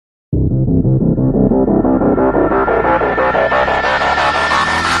What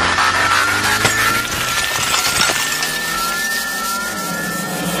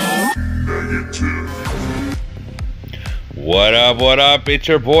up, what up? It's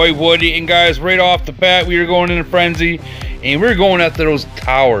your boy Woody, and guys, right off the bat, we are going in a frenzy, and we're going after those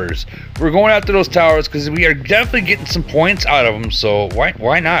towers. We're going after those towers because we are definitely getting some points out of them, so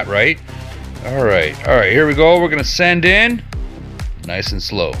why not, right? Alright, here we go. We're going to send in. Nice and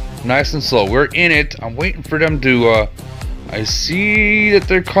slow. Nice and slow. We're in it. I'm waiting for them to, I see that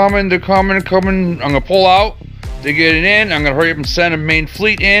they're coming. I'm going to pull out. They get it in. I'm going to hurry up and send a main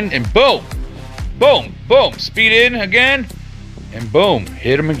fleet in, and boom! Boom, boom, speed in again, and boom,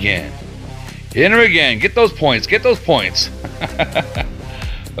 hit him again. Hit him again, get those points, get those points.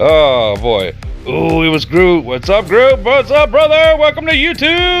 Oh boy, ooh, it was Groot. What's up, Groot? What's up, brother? Welcome to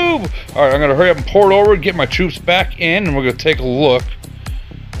YouTube. All right, I'm gonna hurry up and port over, get my troops back in, and we're gonna take a look.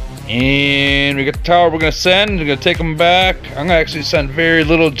 And we got the tower we're gonna send, we're gonna take them back. I'm gonna actually send very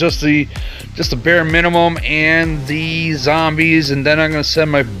little, just the bare minimum and the zombies, and then I'm gonna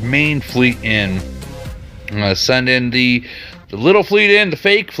send my main fleet in. I'm gonna send in the little fleet in, the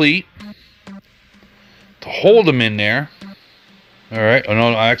fake fleet, to hold them in there. Alright, oh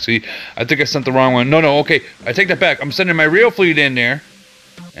no, actually, I think I sent the wrong one. No, okay, I take that back. I'm sending my real fleet in there,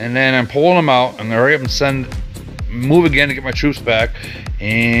 and then I'm pulling them out. I'm gonna hurry up and move again to get my troops back,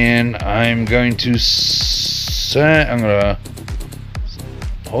 and I'm going to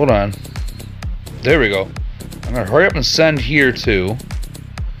hold on. There we go. I'm gonna hurry up and send here too.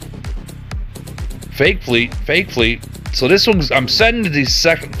 Fake fleet. So this one's, I'm sending the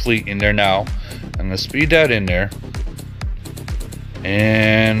second fleet in there now. I'm gonna speed that in there.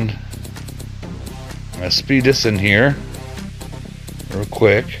 And I'm gonna speed this in here real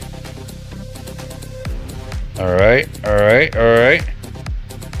quick. Alright,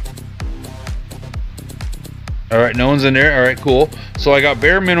 no one's in there. Alright, cool. So I got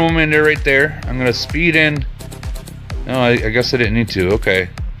bare minimum in there right there. I'm gonna speed in. No, I guess I didn't need to. Okay.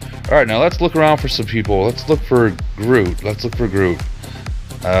 Alright, now let's look around for some people. Let's look for Groot.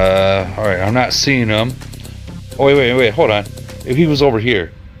 Alright, I'm not seeing him. Oh, wait, hold on. If he was over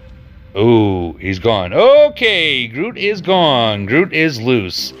here. Oh, he's gone. Okay, Groot is gone. Groot is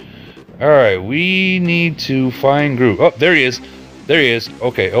loose. Alright, we need to find Groot. Oh, there he is.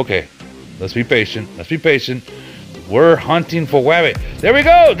 Okay. Let's be patient. We're hunting for Wabbit. There we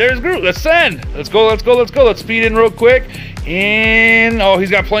go. There's Groot. Let's send. Let's go. Let's speed in real quick. And oh, he's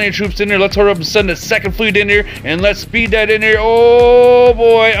got plenty of troops in there. Let's hurry up and send the second fleet in there, and let's speed that in there. Oh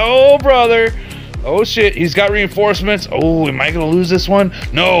boy. Oh brother. Oh shit. He's got reinforcements. Oh, am I gonna lose this one?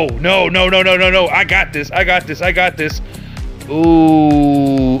 No. I got this.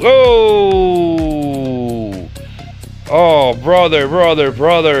 Ooh. Oh,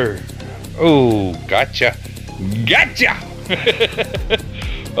 brother. Oh, gotcha.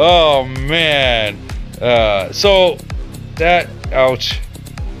 Oh man. So that, ouch.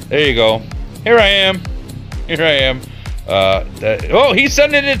 There you go. Here I am. Oh, he's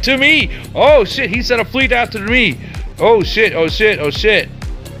sending it to me. Oh shit, he sent a fleet after me. Oh shit.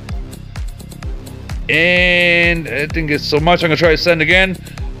 And I think it's so much. I'm gonna try to send again.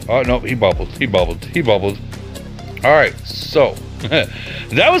 Oh no, he bubbled. Alright, so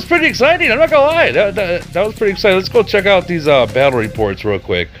that was pretty exciting. I'm not gonna lie. That was pretty exciting. Let's go check out these battle reports real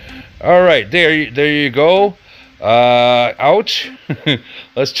quick. Alright, there you go. Ouch.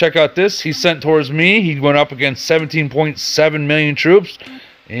 Let's check out this. He sent towards me. He went up against 17.7 million troops.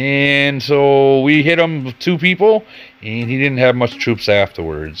 And so we hit him with 2 people, and he didn't have much troops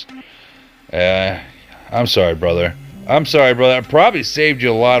afterwards. I'm sorry, brother. I probably saved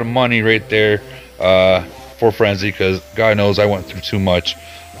you a lot of money right there for Frenzy, because God knows I went through too much.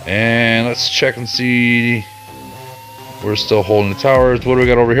 And let's check and see. We're still holding the towers. What do we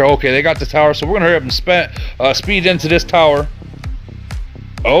got over here? Okay, they got the tower, so we're gonna hurry up and speed into this tower.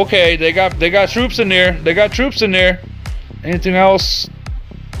 Okay, they got troops in there. Anything else?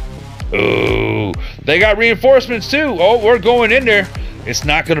 Oh, they got reinforcements too. Oh, we're going in there. It's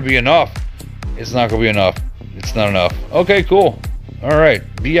not gonna be enough. It's not enough. Okay, cool. All right,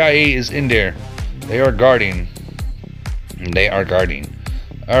 BIA is in there. They are guarding.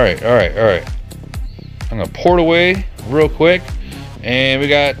 All right. I'm gonna port away real quick, and we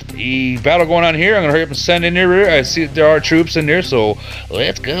got the battle going on here. I'm gonna hurry up and send in there. I see that there are troops in there, so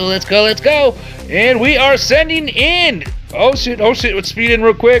let's go. And we are sending in. Oh shit, let's speed in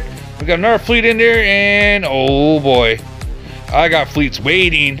real quick. We got another fleet in there, and oh boy, I got fleets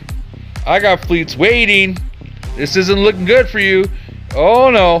waiting. This isn't looking good for you. Oh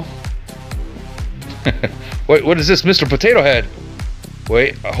no. What is this, Mr. Potato Head?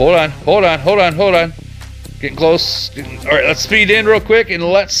 Wait, hold on. Getting close. All right, let's speed in real quick and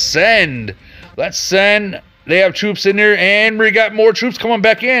let's send. They have troops in there, and we got more troops coming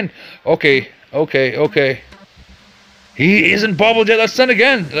back in. Okay. He isn't bubbled yet. Let's send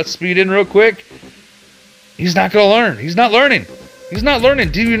again. Let's speed in real quick. He's not gonna learn. He's not learning.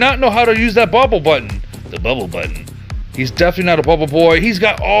 Do you not know how to use that bubble button? The bubble button. He's definitely not a bubble boy. He's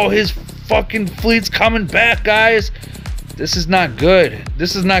got all his fucking fleets coming back, guys. This is not good.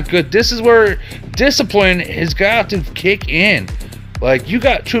 This is where discipline has got to kick in. Like, you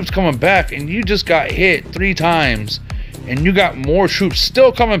got troops coming back, and you just got hit 3 times, and you got more troops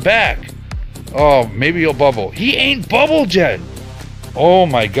still coming back. Oh, maybe he'll bubble. He ain't bubbled yet. Oh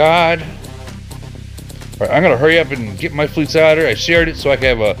my God. All right, I'm gonna hurry up and get my fleets out of there. I shared it so I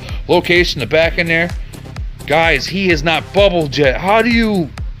can have a location to back in there. Guys, he is not bubbled yet. What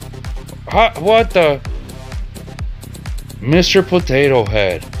the? Mr. Potato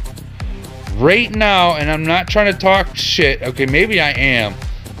Head. Right now, and I'm not trying to talk shit. Okay, maybe I am.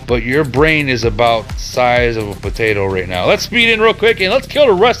 But your brain is about the size of a potato right now. Let's speed in real quick and let's kill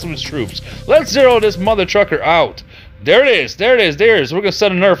the rest of his troops. Let's zero this mother trucker out. There it is. We're going to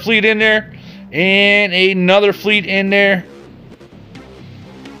send another fleet in there. And another fleet in there.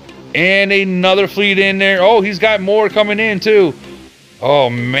 And another fleet in there. Oh, he's got more coming in too. Oh,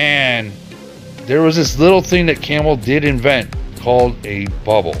 man. There was this little thing that Camel did invent called a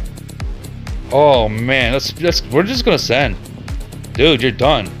bubble. Oh, man. We're just going to send. Dude, you're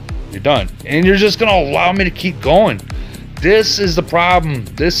done. And you're just going to allow me to keep going. This is the problem.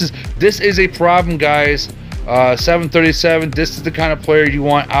 This is a problem, guys. 737, this is the kind of player you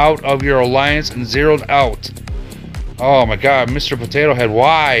want out of your alliance and zeroed out. Oh my God, Mr. Potato Head,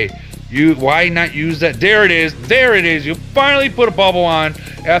 why not use that? There it is. You finally put a bubble on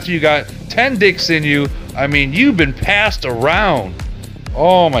after you got 10 dicks in you. I mean, you've been passed around.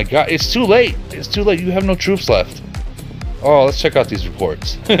 Oh my God, it's too late. You have no troops left. Oh, let's check out these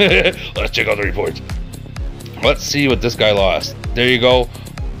reports. Let's check out the reports. Let's see what this guy lost. There you go.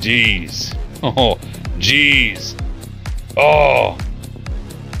 Jeez. Oh, jeez. Oh,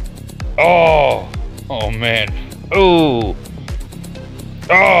 man. Oh,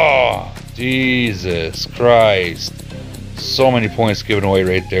 Jesus Christ. So many points given away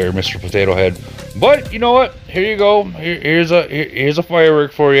right there, Mr. Potato Head. But you know what? Here you go. Here's a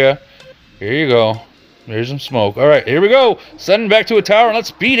firework for you. Here you go. There's some smoke. All right, here we go. Sending back to a tower, and let's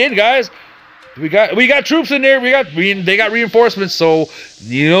speed in, guys. We got troops in there. They got reinforcements. So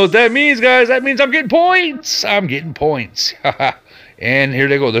you know what that means, guys? That means I'm getting points. And here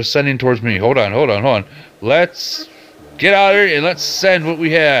they go. They're sending towards me. Hold on. Let's get out of here and let's send what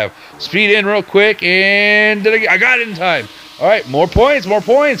we have. Speed in real quick, and I got it in time. All right, more points.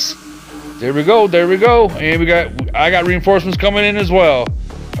 There we go. And I got reinforcements coming in as well.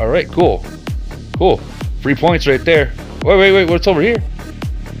 All right, cool. 3 points right there. Wait. What's over here?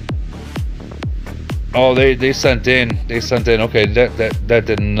 Oh, they sent in. Okay, that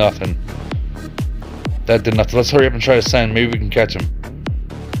did nothing. Let's hurry up and try to send. Maybe we can catch him.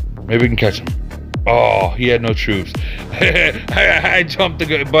 Oh, he had no troops. I jumped the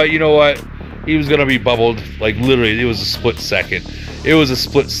gun, but you know what? He was gonna be bubbled. Like literally, it was a split second.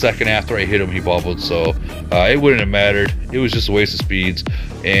 After I hit him, he bubbled. So it wouldn't have mattered. It was just a waste of speeds,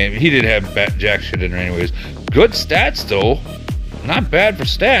 and he didn't have jack shit in there anyways. Good stats though. Not bad for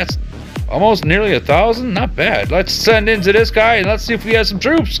stats. Almost nearly 1,000. Not bad. Let's send into this guy and let's see if he has some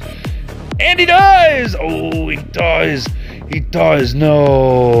troops. And he does. Oh, he does.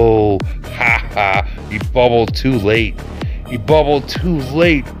 No. He bubbled too late.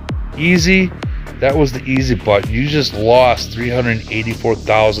 Easy. That was the easy button. You just lost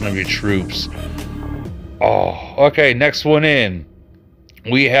 384,000 of your troops. Oh, okay. Next one in.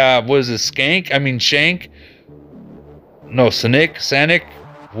 We have, what is this? Shank. No, Sanic.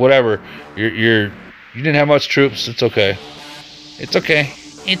 Whatever. You didn't have much troops. It's okay.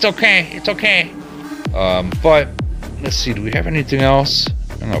 But let's see. Do we have anything else?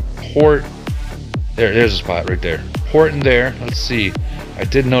 I'm gonna port. There's a spot right there. Port in there. Let's see. I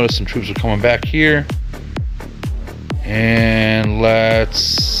did notice some troops are coming back here. And let's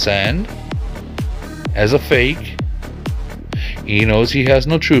send as a fake. He knows he has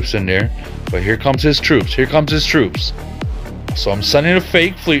no troops in there, but here comes his troops. So I'm sending a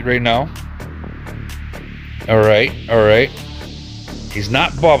fake fleet right now. All right. He's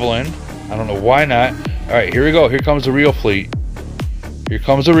not bubbling. I don't know why not. All right, here we go. Here comes the real fleet.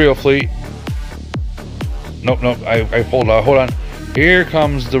 Nope. I hold on. Here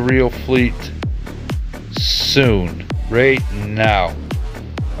comes the real fleet. Soon. Right now.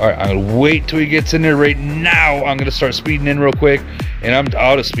 All right, I'm gonna wait till he gets in there right now. I'm gonna start speeding in real quick, And I'm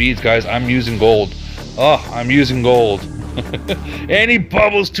out of speeds, guys. I'm using gold. Oh, I'm using gold. And he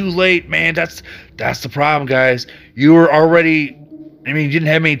bubbles too late, man. That's the problem, guys. You were already, I mean, you didn't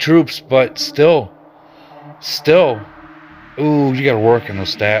have many troops, but still. Ooh, you gotta work on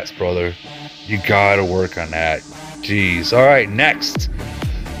those stats, brother. You gotta work on that. Jeez. All right, next.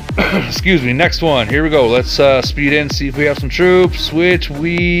 Excuse me, next one. Here we go. Let's speed in, see if we have some troops, which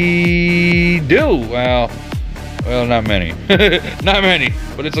we do. Well, not many. Not many,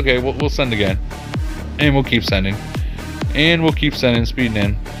 but it's okay. We'll send again. And we'll keep sending. And we'll keep sending, speeding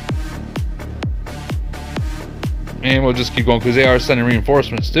in. And we'll just keep going, because they are sending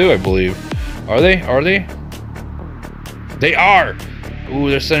reinforcements too, I believe. Are they? Are they? They are! Ooh,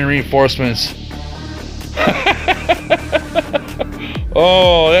 they're sending reinforcements.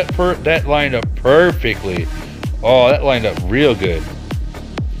 Oh, that lined up perfectly. Oh, that lined up real good.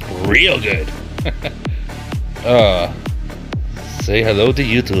 Real good. Say hello to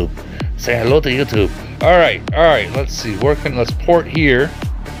YouTube. Say hello to YouTube. All right. Let's see. Let's port here.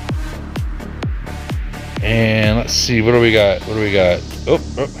 And let's see. What do we got? Oh,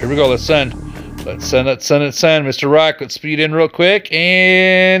 here we go. Let's send. Mr. Rock, let's speed in real quick.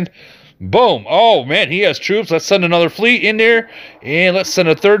 And boom. Oh, man, he has troops. Let's send another fleet in there. And let's send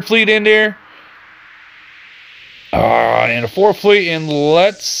a third fleet in there. And a fourth fleet. And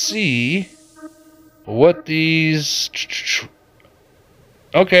let's see what these...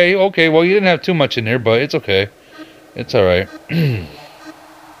 Okay. Well, you didn't have too much in there, but it's okay. It's all right.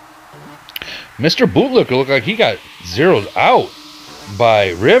 Mr. Bootlicker looked like he got zeroed out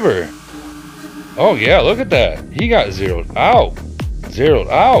by River. Oh, yeah, look at that. He got zeroed out. Ooh.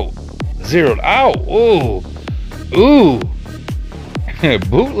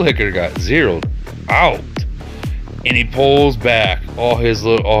 Bootlicker got zeroed out. And he pulls back all his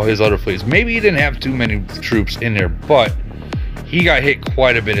other fleets. Maybe he didn't have too many troops in there, but he got hit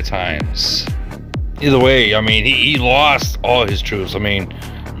quite a bit of times. Either way, I mean, he lost all his troops. I mean,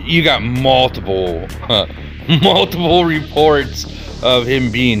 you got multiple reports of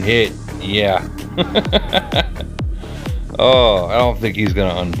him being hit. Yeah. Oh, I don't think he's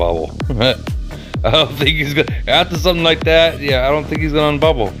gonna unbubble. I don't think he's gonna, after something like that. Yeah, I don't think he's gonna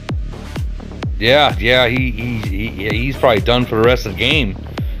unbubble. Yeah, he's probably done for the rest of the game.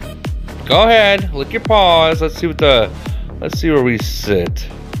 Go ahead, lick your paws. Let's see where we sit.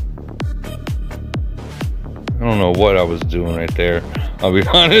 I don't know what I was doing right there, I'll be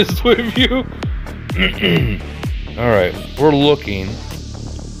honest with you. Alright, we're looking.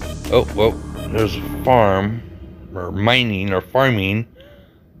 Oh, well, there's a farm, or mining, or farming.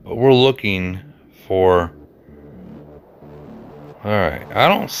 But we're looking for... Alright, I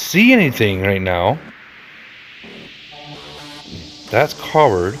don't see anything right now. That's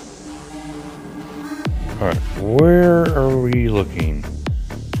covered. Alright, where are we looking?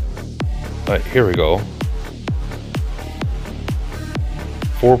 Alright, here we go.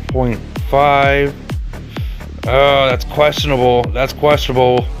 4.5. Oh, that's questionable.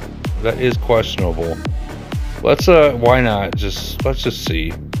 That is questionable. Let's why not? Let's just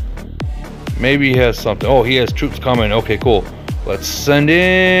see. Maybe he has something. Oh, he has troops coming. Okay, cool. Let's send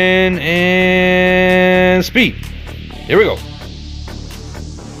in and speed. Here we go.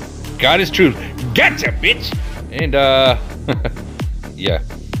 Got his troops. Gotcha, bitch. And yeah,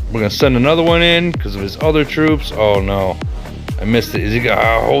 we're gonna send another one in because of his other troops. Oh no, I missed it. Is he?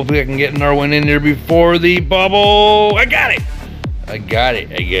 Hopefully I can get another one in there before the bubble. I got it.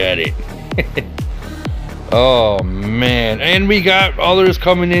 Oh man, and we got others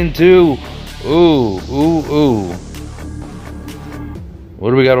coming in too. Ooh. What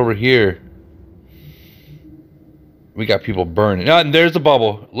do we got over here? We got people burning. Ah, and there's the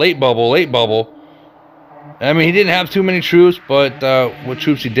bubble. Late bubble. I mean, he didn't have too many troops, but what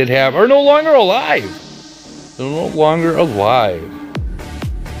troops he did have are no longer alive. They're no longer alive.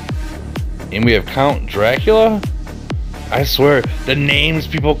 And we have Count Dracula. I swear, the names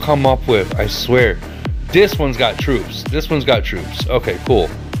people come up with, I swear. This one's got troops. Okay, cool.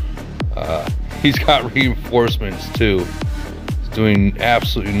 He's got reinforcements too. It's doing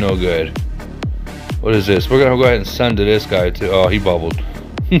absolutely no good. What is this? We're gonna go ahead and send to this guy too. Oh, he bubbled.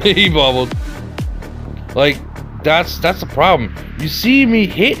 He bubbled. Like, that's the problem. You see me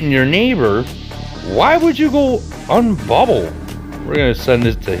hitting your neighbor, why would you go unbubble? We're gonna send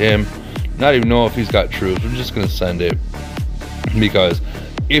this to him. Not even know if he's got troops. We're just gonna send it because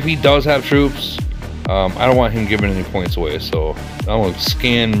if he does have troops, I don't want him giving any points away. So I'm gonna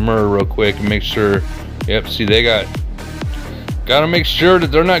scan Mur real quick and make sure. Yep, see, they gotta make sure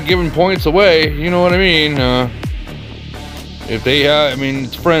that they're not giving points away. You know what I mean? If they have, I mean,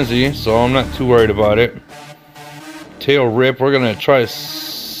 it's frenzy, so I'm not too worried about it. tail rip. We're gonna try to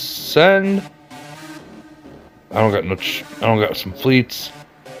send. I don't got some fleets.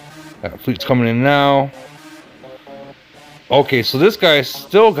 Got fleets coming in now. Okay, so this guy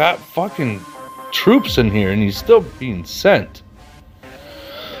still got fucking troops in here, and he's still being sent.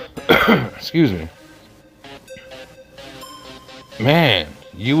 Excuse me. Man,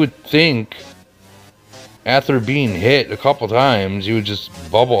 you would think after being hit a couple times, you would just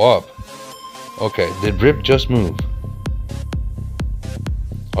bubble up. Okay, did Rip just move?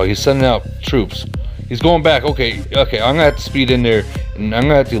 Oh, he's sending out troops. He's going back. Okay, I'm gonna have to speed in there, and I'm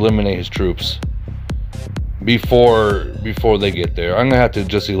gonna have to eliminate his troops before they get there. I'm gonna have to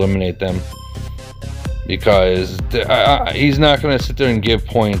just eliminate them because he's not gonna sit there and give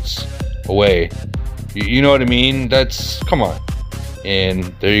points away. You know what I mean? Come on. And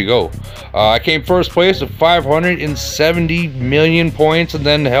there you go. I came first place with 570 million points, and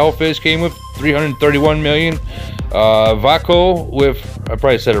then Hellfish came with 331 million. Vaco with, I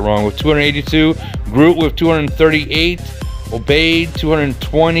probably said it wrong, with 282. Groot with 238. Obeyed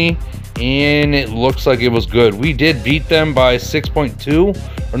 220. And it looks like it was good. We did beat them by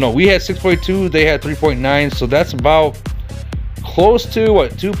 6.2. Or no, we had 6.2. They had 3.9. So that's about close to,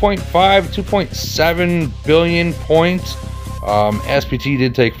 what, 2.5, 2.7 billion points. SPT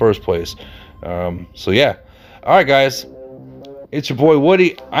did take first place. So yeah. Alright guys, it's your boy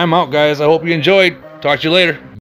Woody. I'm out guys. I hope you enjoyed. Talk to you later.